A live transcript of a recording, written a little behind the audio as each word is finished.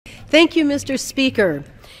Thank you, Mr. Speaker.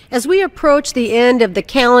 As we approach the end of the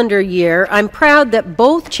calendar year, I'm proud that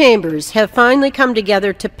both chambers have finally come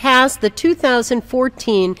together to pass the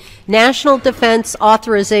 2014 National Defense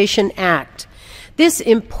Authorization Act. This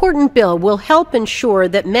important bill will help ensure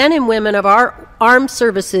that men and women of our armed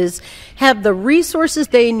services have the resources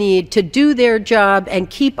they need to do their job and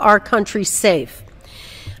keep our country safe.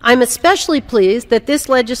 I'm especially pleased that this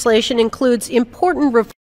legislation includes important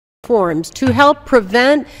reforms to help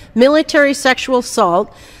prevent military sexual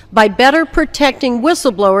assault by better protecting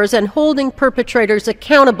whistleblowers and holding perpetrators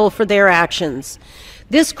accountable for their actions.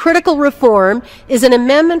 This critical reform is an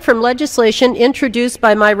amendment from legislation introduced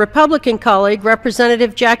by my Republican colleague,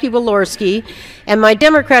 Representative Jackie Walorski, and my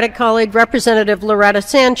Democratic colleague, Representative Loretta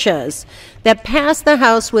Sanchez, that passed the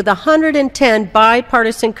House with 110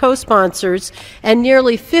 bipartisan co-sponsors and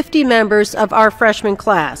nearly 50 members of our freshman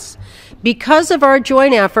class. Because of our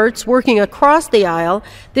joint efforts working across the aisle,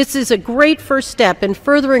 this is a great first step in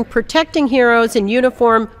furthering protecting heroes in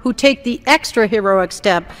uniform who take the extra heroic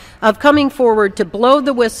step of coming forward to blow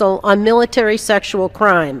the whistle on military sexual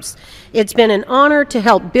crimes. It's been an honor to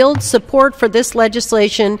help build support for this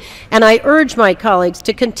legislation, and I urge my colleagues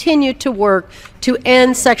to continue to work to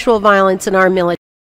end sexual violence in our military.